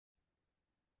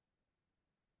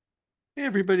Hey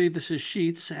everybody, this is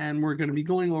Sheets, and we're going to be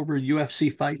going over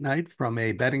UFC Fight Night from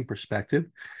a betting perspective.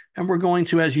 And we're going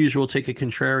to, as usual, take a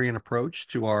contrarian approach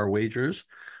to our wagers.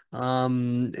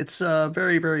 It's a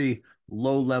very, very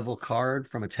low-level card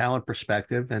from a talent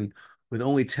perspective, and with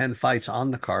only 10 fights on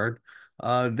the card,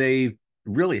 they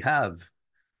really have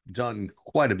done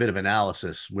quite a bit of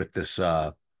analysis with these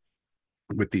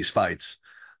fights.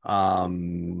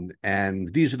 And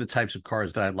these are the types of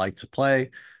cards that I'd like to play.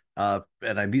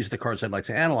 These are the cards I'd like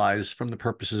to analyze from the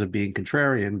purposes of being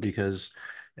contrarian, because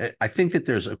I think that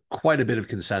there's quite a bit of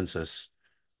consensus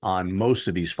on most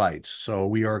of these fights. So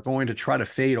we are going to try to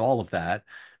fade all of that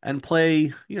and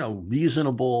play,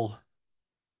 reasonable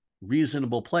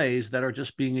plays that are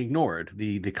just being ignored.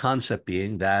 The concept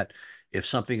being that if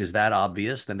something is that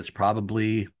obvious, then it's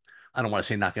probably, I don't want to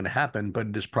say not going to happen, but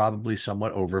it is probably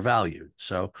somewhat overvalued.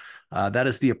 So that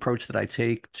is the approach that I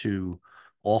take to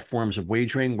all forms of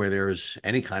wagering where there's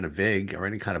any kind of VIG or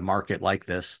any kind of market like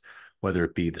this, whether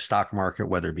it be the stock market,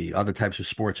 whether it be other types of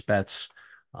sports bets.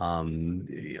 Um,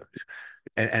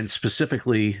 and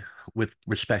specifically with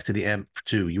respect to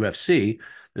to UFC,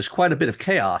 there's quite a bit of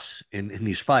chaos in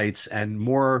these fights, and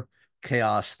more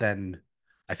chaos than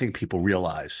I think people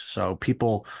realize. So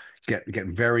people get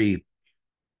very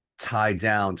tied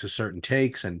down to certain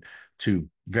takes and to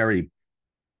very,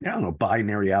 I don't know,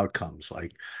 binary outcomes.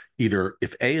 Like either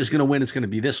if A is going to win, it's going to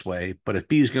be this way, but if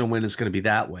B is going to win, it's going to be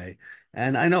that way.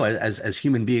 And I know as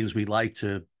human beings, we like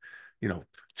to, you know,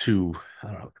 to I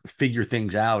don't know, figure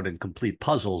things out and complete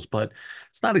puzzles, but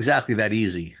it's not exactly that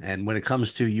easy. And when it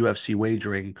comes to UFC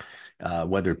wagering,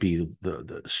 whether it be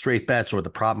the straight bets or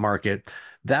the prop market,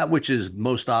 that which is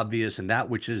most obvious and that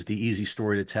which is the easy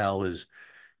story to tell is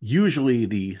usually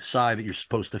the side that you're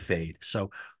supposed to fade.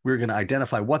 So we're going to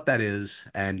identify what that is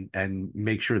and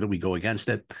make sure that we go against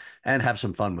it and have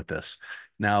some fun with this.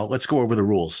 Now let's go over the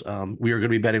rules. We are going to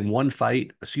be betting one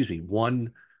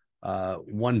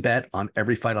bet on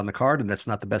every fight on the card, and that's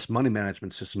not the best money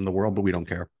management system in the world, but we don't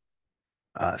care.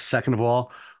 Second of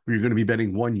all, we're going to be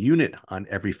betting one unit on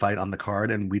every fight on the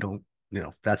card, and we don't,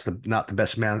 that's not the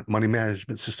best money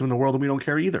management system in the world, and we don't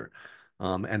care either.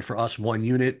 And for us, one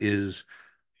unit is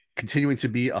continuing to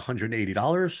be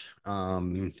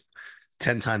 $180.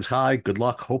 10 times high. Good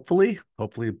luck, hopefully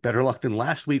better luck than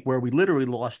last week where we literally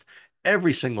lost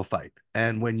every single fight.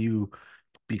 And when you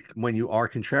are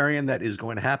contrarian, that is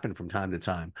going to happen from time to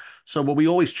time. So what we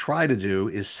always try to do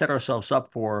is set ourselves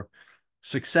up for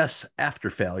success after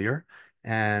failure.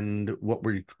 And what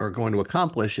we are going to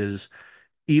accomplish is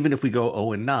even if we go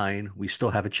 0-9, we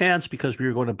still have a chance because we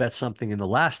are going to bet something in the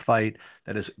last fight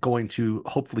that is going to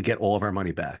hopefully get all of our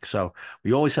money back. So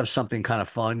we always have something kind of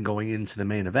fun going into the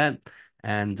main event.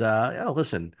 And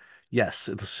listen, yes,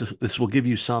 this will give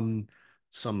you some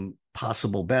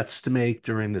possible bets to make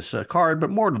during this card,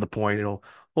 but more to the point, it'll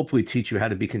hopefully teach you how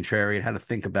to be contrarian, how to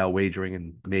think about wagering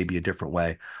in maybe a different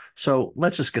way. So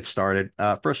let's just get started.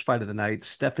 First fight of the night,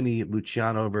 Stephanie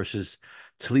Luciano versus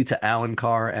Talita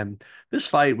Alencar. And this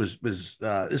fight this is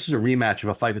a rematch of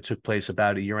a fight that took place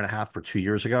about a year and a half or 2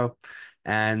 years ago.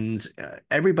 And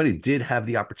everybody did have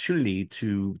the opportunity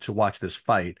to watch this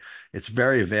fight. It's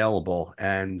very available.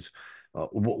 And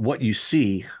what you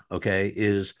see, okay,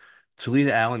 is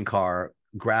Talita Alencar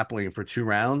grappling for 2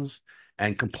 rounds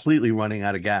and completely running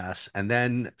out of gas. And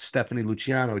then Stephanie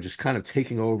Luciano just kind of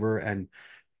taking over and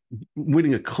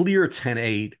winning a clear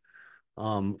 10-8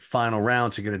 final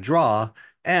round to get a draw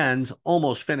and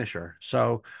almost finish her.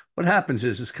 So what happens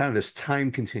is kind of this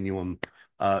time continuum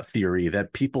theory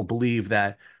that people believe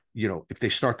that, if they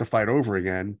start the fight over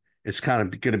again, it's kind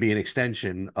of going to be an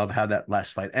extension of how that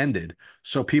last fight ended.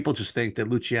 So people just think that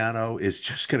Luciano is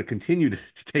just going to continue to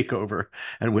take over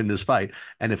and win this fight.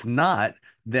 And if not,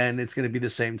 then it's going to be the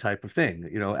same type of thing.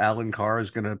 Alan Carr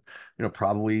is going to,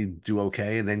 probably do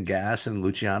okay and then gas, and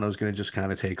Luciano is going to just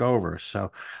kind of take over.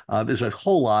 So there's a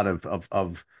whole lot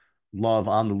of love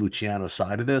on the Luciano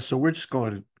side of this. So we're just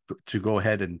going to go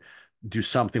ahead and do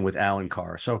something with Alan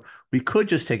Carr. So we could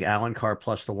just take Alan Carr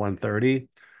plus the 130,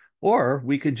 or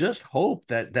we could just hope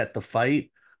that the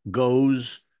fight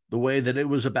goes the way that it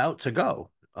was about to go.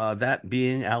 That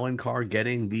being Alan Carr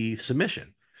getting the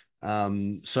submission.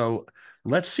 So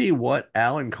let's see what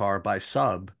Alan Carr by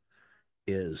sub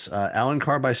is. Alan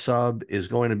Carr by sub is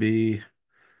going to be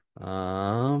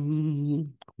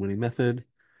winning method.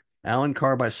 Alan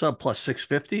Carr by sub plus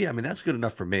 650. I mean, that's good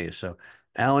enough for me. So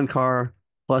Alan Carr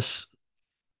plus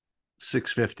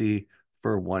 650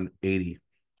 for 180.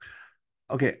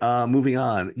 Okay, moving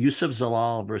on. Yusuf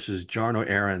Zalal versus Jarno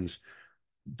Aarons.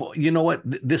 But you know what?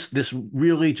 This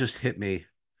really just hit me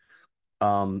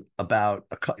about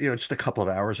just a couple of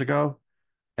hours ago,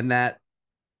 and that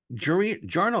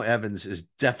Jarno Evans is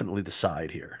definitely the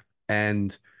side here.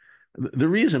 And the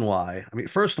reason why, I mean,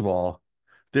 first of all,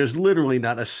 there's literally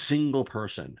not a single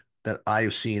person that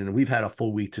I've seen, and we've had a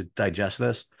full week to digest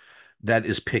this, that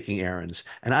is picking Aaron's.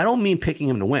 And I don't mean picking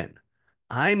him to win.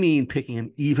 I mean picking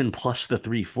him even plus the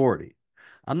 340.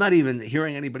 I'm not even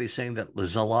hearing anybody saying that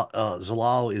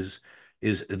Zalal is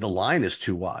the line is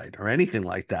too wide or anything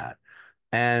like that.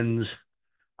 And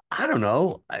I don't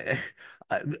know.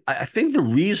 I think the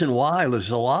reason why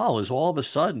Zalal is all of a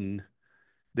sudden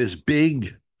this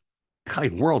big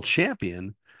like world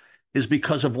champion is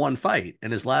because of one fight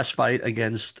and his last fight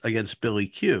against Billy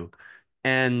Q.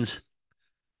 And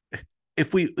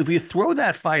if we throw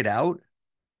that fight out,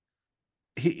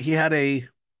 he had a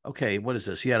okay, what is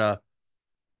this? He had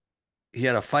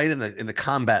a fight in the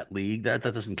combat league. That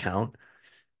doesn't count.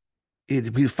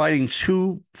 He'd be fighting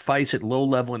two fights at low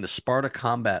level in the Sparta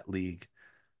Combat League.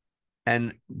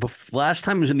 And last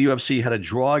time he was in the UFC, he had a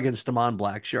draw against Damon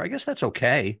Blackshear. I guess that's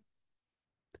okay.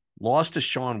 Lost to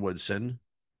Sean Woodson,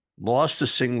 lost to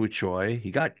Singwoo Choi.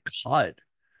 He got cut.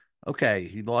 Okay,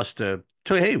 he lost to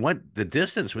hey, went the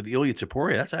distance with Ilya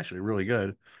Taporia. That's actually really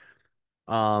good.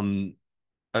 Um,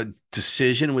 a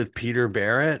decision with Peter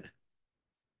Barrett.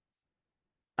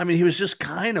 I mean, he was just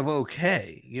kind of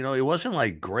okay. It wasn't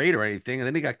like great or anything. And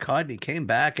then he got cut and he came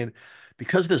back. And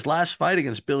because of this last fight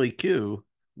against Billy Q,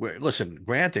 where, listen,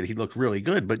 granted, he looked really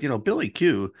good, but, Billy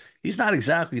Q, he's not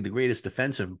exactly the greatest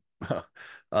defensive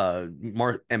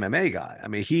MMA guy. I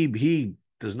mean, he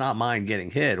does not mind getting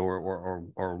hit or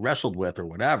wrestled with or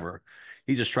whatever.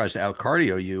 He just tries to out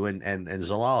cardio you. And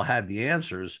Zalal had the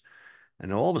answers.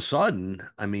 And all of a sudden,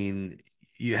 I mean,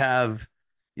 you have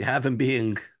you have him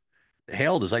being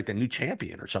hailed as like the new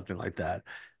champion or something like that.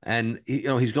 And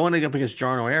he's going up against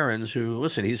Jarno Aarons, who,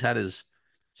 listen, he's had his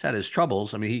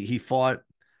troubles. I mean,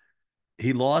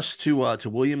 he lost to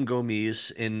William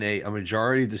Gomes in a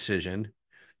majority decision.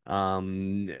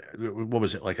 What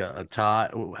was it, like a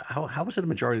tie? How was it a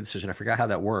majority decision? I forgot how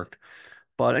that worked.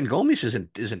 But and Gomes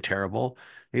isn't terrible.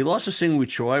 He lost to Singwoo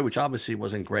Choi, which obviously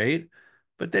wasn't great.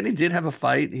 But then he did have a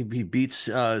fight. He beats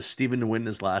Stephen to win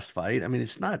his last fight. I mean,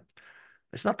 it's not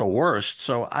the worst.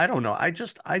 So I don't know. I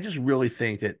just really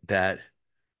think that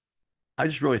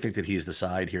he's the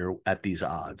side here at these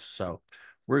odds. So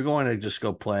we're going to just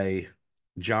go play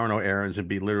Jarno Aaron's and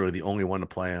be literally the only one to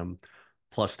play him,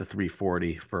 plus the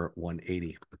 340 for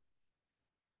 180.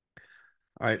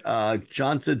 All right,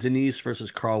 Jonta Denise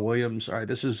versus Carl Williams. All right,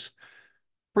 this is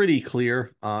pretty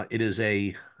clear. It is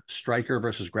a striker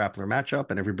versus grappler matchup,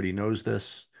 and everybody knows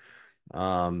this.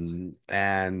 And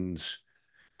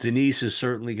Denise is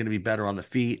certainly going to be better on the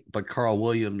feet, but Carl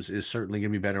Williams is certainly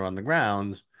going to be better on the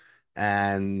ground.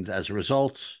 And as a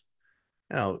result,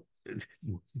 you know,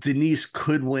 Denise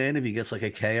could win if he gets like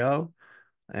a KO,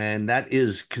 and that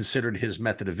is considered his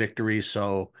method of victory.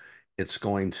 So it's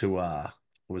going to what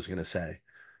was I going to say?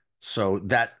 So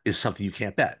that is something you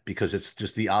can't bet because it's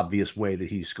just the obvious way that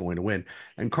he's going to win.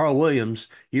 And Carl Williams,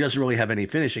 he doesn't really have any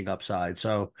finishing upside.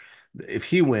 So if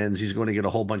he wins, he's going to get a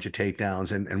whole bunch of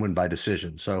takedowns and win by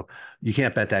decision. So you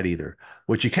can't bet that either.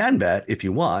 What you can bet if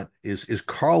you want is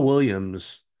Carl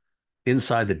Williams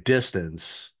inside the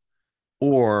distance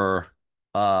or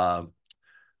uh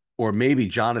or maybe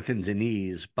Jonathan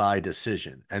Diniz by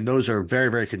decision. And those are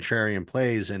very, very contrarian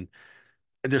plays. And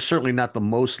they're certainly not the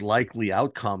most likely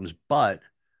outcomes, but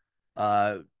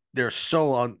uh, they're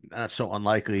not so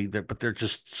unlikely, but they're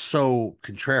just so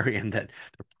contrarian that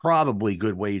they're probably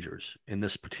good wagers in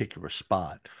this particular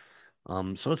spot.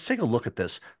 So let's take a look at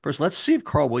this. First, let's see if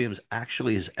Carl Williams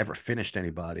actually has ever finished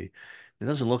anybody. It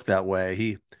doesn't look that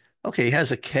way. Okay, he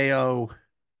has a KO,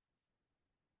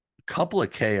 a couple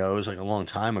of KOs like a long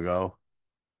time ago.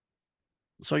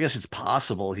 So I guess it's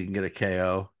possible he can get a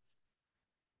KO.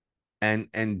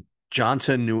 And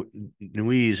Johnson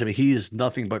Nuiz, I mean, he is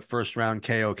nothing but first round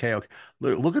KO, KO.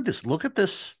 Look at this. Look at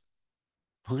this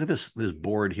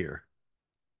board here.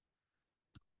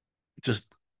 Just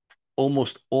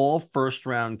almost all first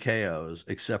round KOs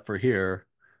except for here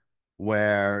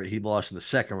where he lost in the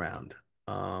second round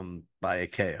by a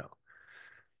KO.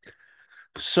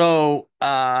 So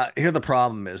here the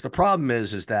problem is. The problem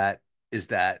is that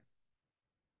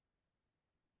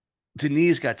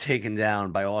Denise got taken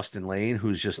down by Austin Lane,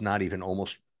 who's just not even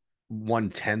almost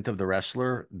 1/10 of the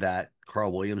wrestler that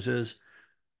Carl Williams is.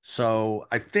 So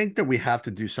I think that we have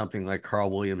to do something like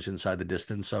Carl Williams inside the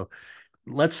distance. So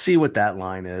let's see what that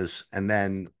line is. And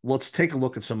then let's take a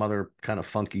look at some other kind of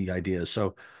funky ideas.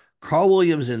 So Carl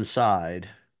Williams inside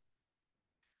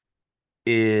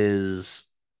is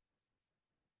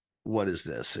what is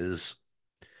this? Is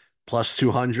plus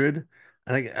 200.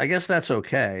 And I guess that's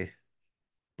okay.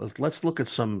 But let's look at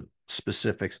some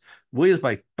specifics. Williams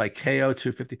by KO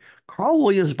 250. Carl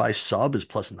Williams by sub is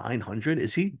plus 900.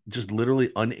 Is he just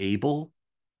literally unable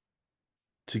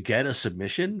to get a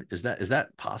submission? Is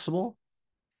that possible?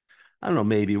 I don't know,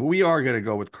 maybe. We are going to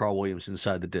go with Carl Williams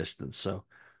inside the distance. So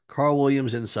Carl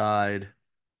Williams inside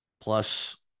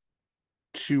plus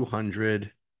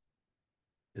 200.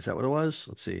 Is that what it was?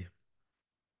 Let's see.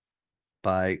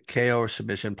 By KO or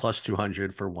submission plus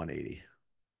 200 for 180.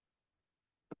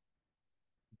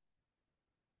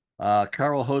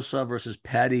 Carol Hosa versus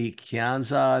Patty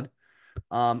Kianzad.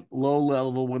 Low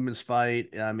level women's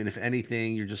fight. I mean, if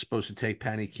anything, you're just supposed to take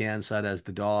Patty Kianzad as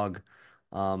the dog.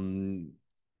 Um,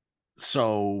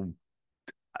 so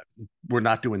we're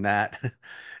not doing that.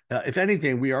 If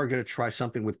anything, we are going to try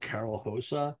something with Carol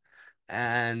Hosa.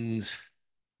 And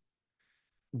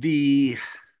the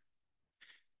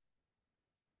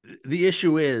the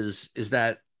issue is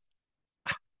that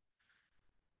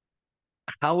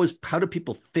how do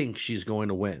people think she's going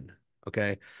to win?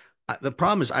 Okay. The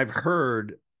problem is I've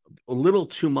heard a little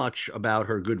too much about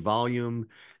her good volume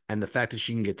and the fact that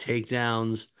she can get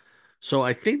takedowns. So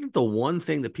I think that the one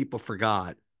thing that people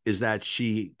forgot is that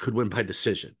she could win by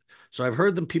decision. So I've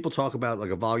heard them people talk about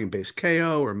like a volume-based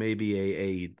KO or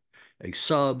maybe a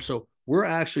sub. So we're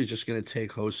actually just going to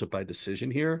take Hosa by decision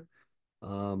here.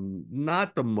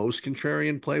 Not the most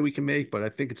contrarian play we can make, but I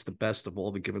think it's the best of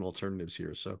all the given alternatives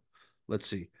here. So let's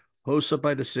see. Hosa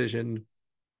by decision.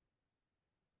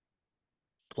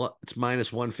 It's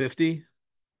minus 150.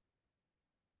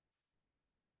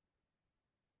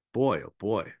 Boy, oh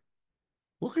boy.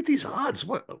 Look at these odds.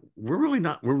 What we're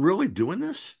really doing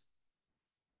this?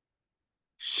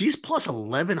 She's plus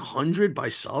 1100 by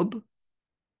sub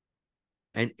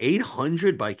and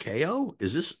 800 by KO.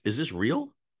 Is this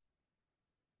real?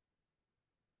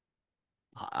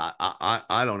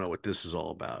 I don't know what this is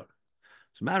all about.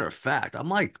 As a matter of fact,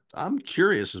 I'm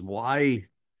curious as why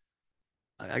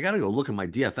I got to go look at my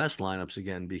DFS lineups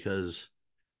again because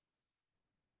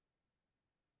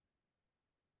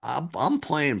I'm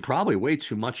playing probably way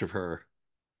too much of her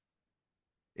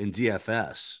in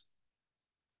DFS.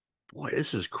 Boy,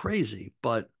 this is crazy,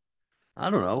 but I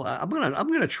don't know. I'm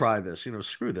gonna try this.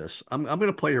 Screw this. I'm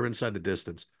gonna play her inside the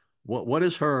distance. What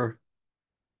is her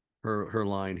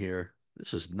line here?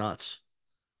 This is nuts.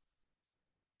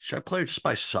 Should I play her just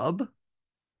by sub?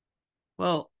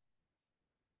 Well,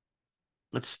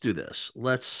 let's do this.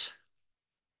 Let's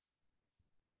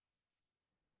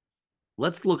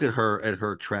look at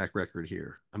her track record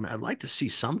here. I mean, I'd like to see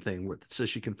something where it says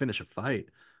she can finish a fight.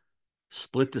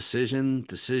 Split decision.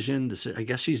 I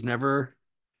guess she's never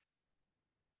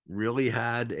really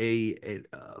had a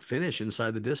finish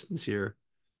inside the distance here.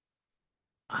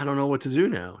 I don't know what to do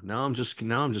now. Now I'm just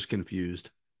confused.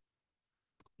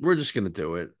 We're just gonna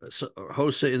do it. So,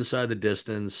 Hosa inside the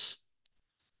distance.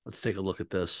 Let's take a look at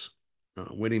this.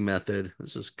 Winning method.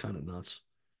 This is kind of nuts.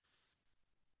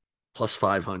 Plus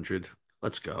 500.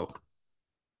 Let's go.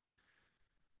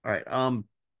 All right.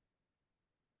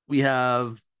 We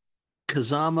have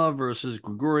Kazama versus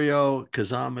Gregorio.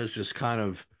 Kazama is just kind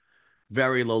of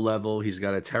very low level. He's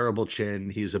got a terrible chin.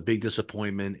 He's a big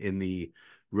disappointment in the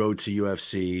road to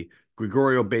UFC.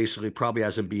 Gregorio basically probably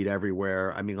hasn't beat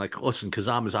everywhere. I mean, like, listen,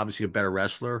 Kazama is obviously a better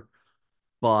wrestler,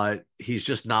 but he's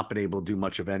just not been able to do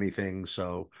much of anything.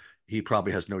 So he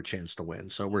probably has no chance to win.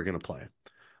 So we're going to play.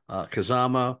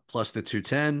 Kazama plus the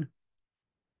 210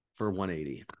 for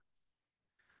 180.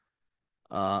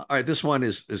 All right, this one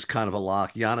is kind of a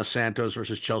lock. Yana Santos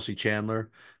versus Chelsea Chandler.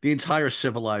 The entire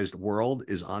civilized world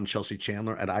is on Chelsea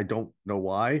Chandler, and I don't know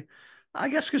why. I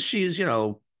guess because she's,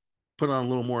 put on a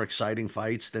little more exciting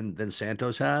fights than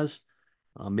Santos has.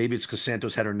 Maybe it's because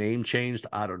Santos had her name changed.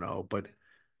 I don't know, but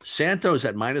Santos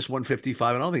at minus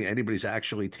 155. I don't think anybody's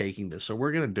actually taking this, so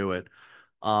we're gonna do it.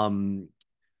 Um,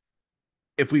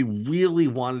 if we really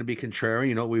wanted to be contrarian,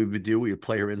 you know what we would do? We would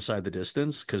play her inside the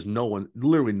distance because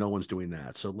literally no one's doing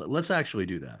that. So let's actually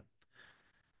do that.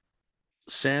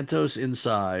 Santos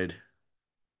inside,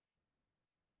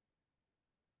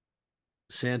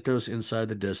 Santos inside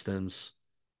the distance,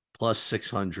 plus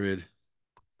 600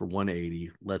 for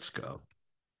 180. Let's go.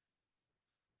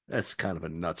 That's kind of a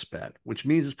nuts bet, which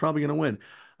means it's probably going to win.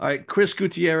 All right, Chris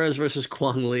Gutierrez versus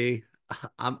Kwang Lee.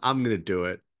 I'm going to do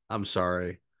it. I'm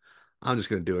sorry. I'm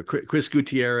just going to do it. Chris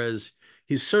Gutierrez.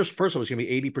 First of all, he's going to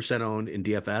be 80% owned in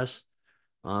DFS.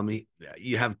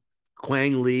 You have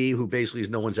Kwang Lee, who basically is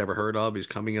no one's ever heard of. He's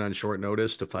coming in on short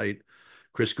notice to fight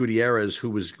Chris Gutierrez,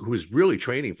 who was really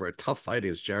training for a tough fight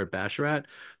against Jared Basharat.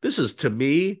 This is, to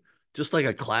me, just like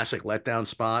a classic letdown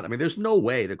spot. I mean, there's no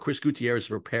way that Chris Gutierrez is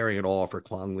preparing at all for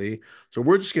Kwang Lee. So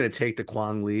we're just going to take the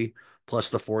Kwang Lee plus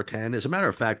the 410. As a matter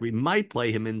of fact, we might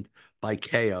play him in by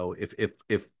KO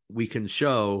if we can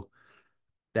show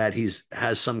that he's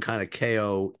has some kind of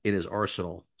KO in his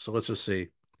arsenal. So let's just see.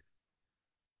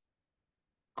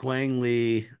 Kwang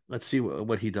Lee, let's see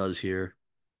what he does here.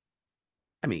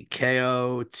 I mean,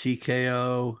 KO,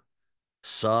 TKO,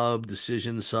 sub,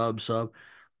 decision, sub.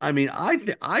 I mean,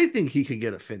 I think he could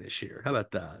get a finish here. How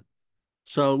about that?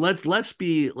 So let's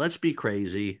be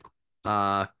crazy.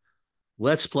 Uh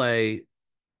let's play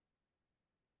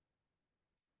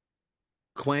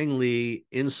Kwang Lee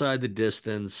inside the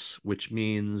distance, which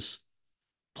means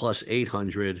plus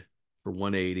 800 for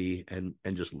 180 and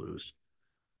just lose.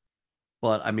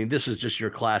 But I mean, this is just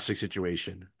your classic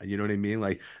situation. You know what I mean?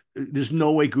 Like, there's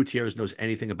no way Gutierrez knows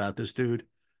anything about this dude.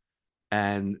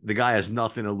 And the guy has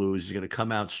nothing to lose. He's going to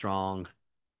come out strong.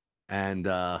 And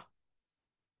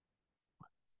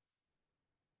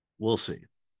we'll see.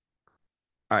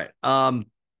 All right.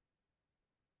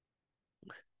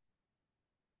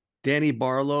 Danny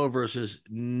Barlow versus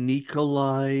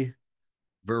Nikolai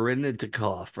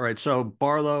Verinikov. All right. So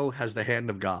Barlow has the hand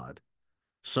of God.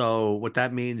 So what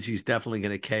that means, he's definitely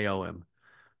going to KO him.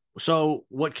 So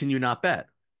what can you not bet?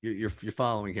 You're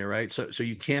following here, right? So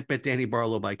you can't bet Danny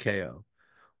Barlow by KO.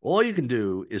 All you can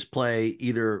do is play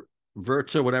either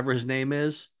Vertza, whatever his name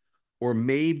is, or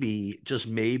maybe, just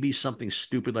maybe, something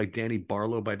stupid like Danny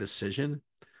Barlow by decision.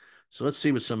 So let's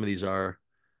see what some of these are.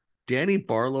 Danny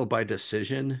Barlow by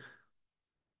decision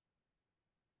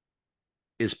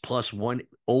is plus one,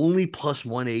 only plus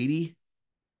 180.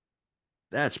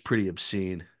 That's pretty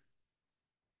obscene.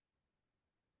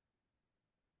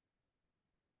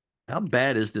 How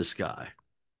bad is this guy?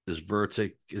 This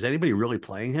Vertic? Is anybody really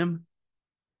playing him?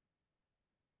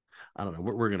 I don't know.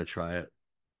 We're going to try it.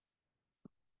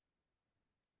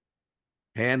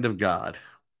 Hand of God.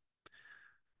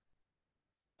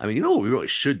 I mean, you know what we really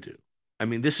should do? I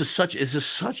mean, this is such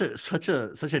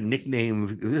a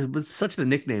nickname. It's such the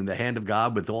nickname, the Hand of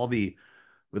God, with all the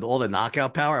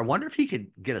knockout power. I wonder if he could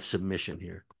get a submission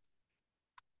here,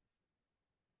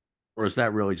 or is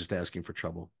that really just asking for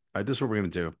trouble? All right, this is what we're gonna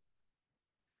do.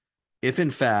 If in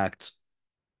fact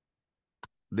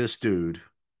this dude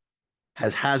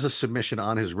has a submission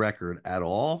on his record at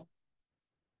all,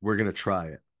 we're gonna try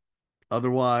it.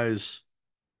 Otherwise,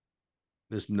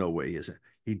 there's no way he isn't.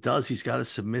 He does. He's got a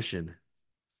submission.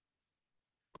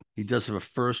 He does have a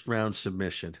first round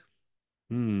submission.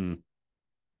 Hmm.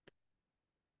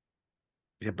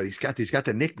 Yeah, but he's got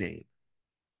the nickname.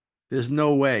 There's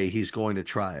no way he's going to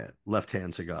try it. Left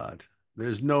hands of God.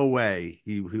 There's no way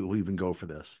he'll even go for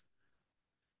this.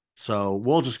 So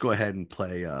we'll just go ahead and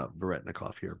play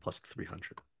Varetnikov here plus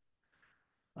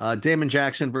 300. Damon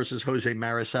Jackson versus Jose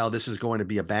Marisal. This is going to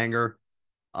be a banger.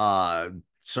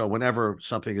 So whenever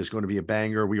something is going to be a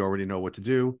banger, we already know what to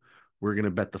do. We're going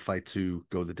to bet the fight to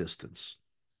go the distance.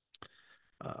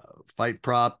 Fight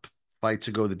prop, fight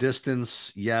to go the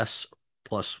distance. Yes,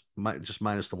 plus just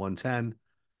minus the 110.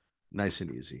 Nice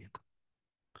and easy.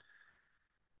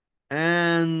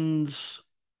 And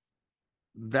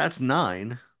that's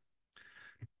 9.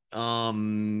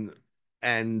 Um,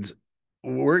 and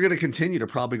we're going to continue to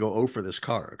probably go 0 for this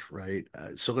card, right?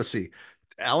 So let's see.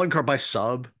 Alan Carr by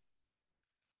sub.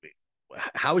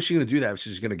 How is she going to do that if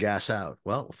she's going to gas out?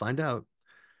 Well, we'll find out.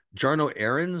 Jarno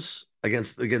Aarons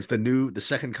against the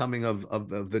second coming of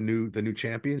the new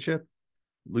championship.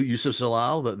 Yusuf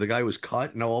Zalal, the guy who was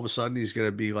cut. Now all of a sudden he's going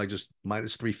to be like just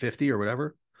minus 350 or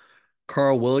whatever.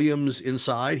 Carl Williams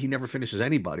inside. He never finishes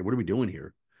anybody. What are we doing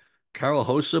here? Carol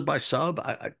Hosa by sub.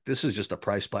 This is just a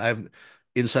price play. I haven't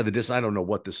inside the distance. I don't know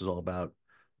what this is all about.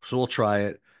 So we'll try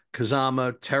it.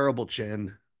 Kazama, terrible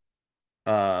chin.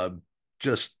 Uh,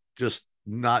 just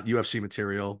not UFC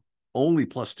material. Only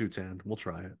plus 210. We'll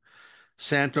try it.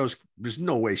 Santos, there's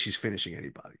no way she's finishing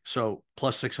anybody. So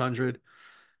plus 600.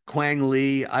 Kwang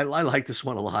Lee, I like this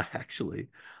one a lot, actually.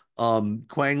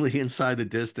 Kwang Lee inside the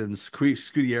distance.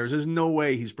 Gutierrez, there's no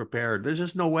way he's prepared. There's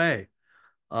just no way.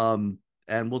 Um,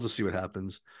 and we'll just see what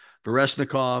happens.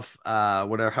 Veresnikov,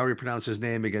 whatever, how you pronounce his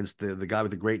name, against the guy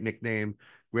with the great nickname,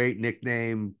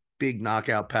 big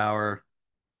knockout power.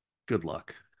 Good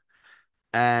luck.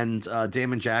 And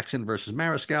Damon Jackson versus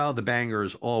Mariscal. The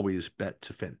bangers always bet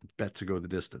to go the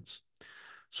distance.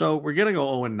 So we're gonna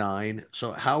go 0 and 9.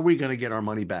 So how are we gonna get our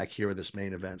money back here in this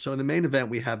main event? So in the main event,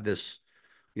 we have a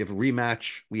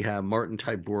rematch. We have Martin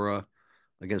Tybura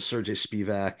against Sergey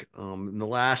Spivak. In the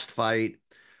last fight,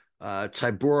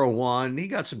 Tybura won. He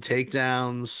got some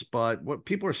takedowns, but what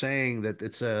people are saying that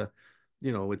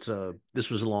this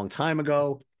was a long time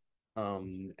ago.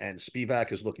 And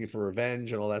Spivak is looking for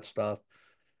revenge and all that stuff.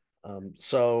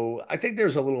 So I think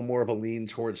there's a little more of a lean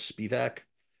towards Spivak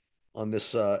on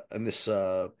this in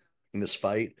this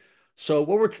fight. So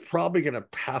what we're probably gonna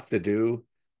have to do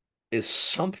is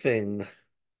something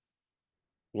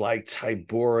like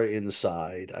Tybura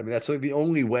inside. I mean, that's like the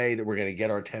only way that we're gonna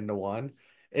get our 10-1,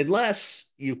 unless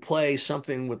you play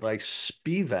something with like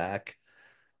Spivak,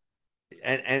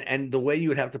 and the way you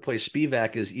would have to play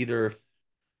Spivak is either,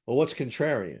 well, what's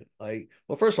contrarian? Like,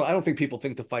 well, first of all, I don't think people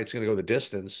think the fight's gonna go the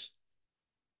distance.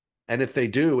 And if they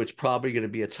do, it's probably going to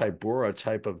be a Tybura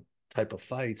type of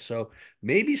fight. So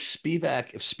maybe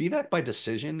Spivak, if Spivak by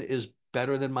decision is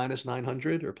better than minus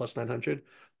 900 or plus 900,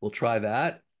 we'll try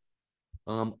that.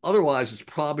 Otherwise, it's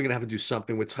probably going to have to do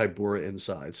something with Tybura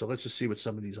inside. So let's just see what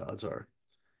some of these odds are.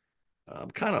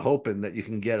 I'm kind of hoping that you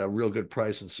can get a real good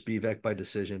price on Spivak by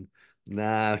decision.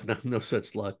 Nah, no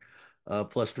such luck.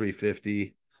 Plus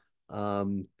 350.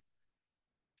 Um,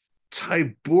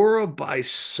 Tybura by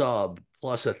sub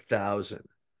plus 1,000.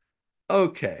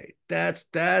 Okay, that's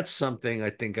something I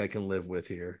think I can live with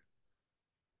here.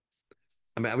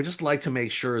 I mean, I would just like to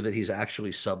make sure that he's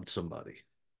actually subbed somebody.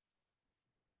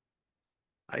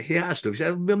 He has to. He's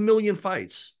had a million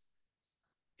fights.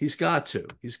 He's got to.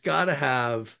 He's got to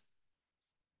have.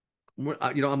 I'm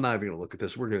not even going to look at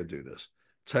this. We're going to do this.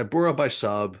 Tybura by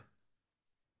sub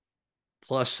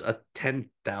plus a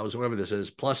 10,000, whatever this is,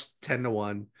 plus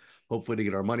 10-1. Hopefully to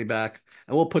get our money back,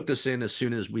 and we'll put this in as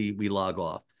soon as we log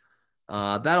off.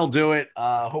 That'll do it.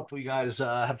 Hopefully you guys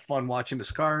have fun watching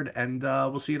this card, and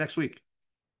we'll see you next week.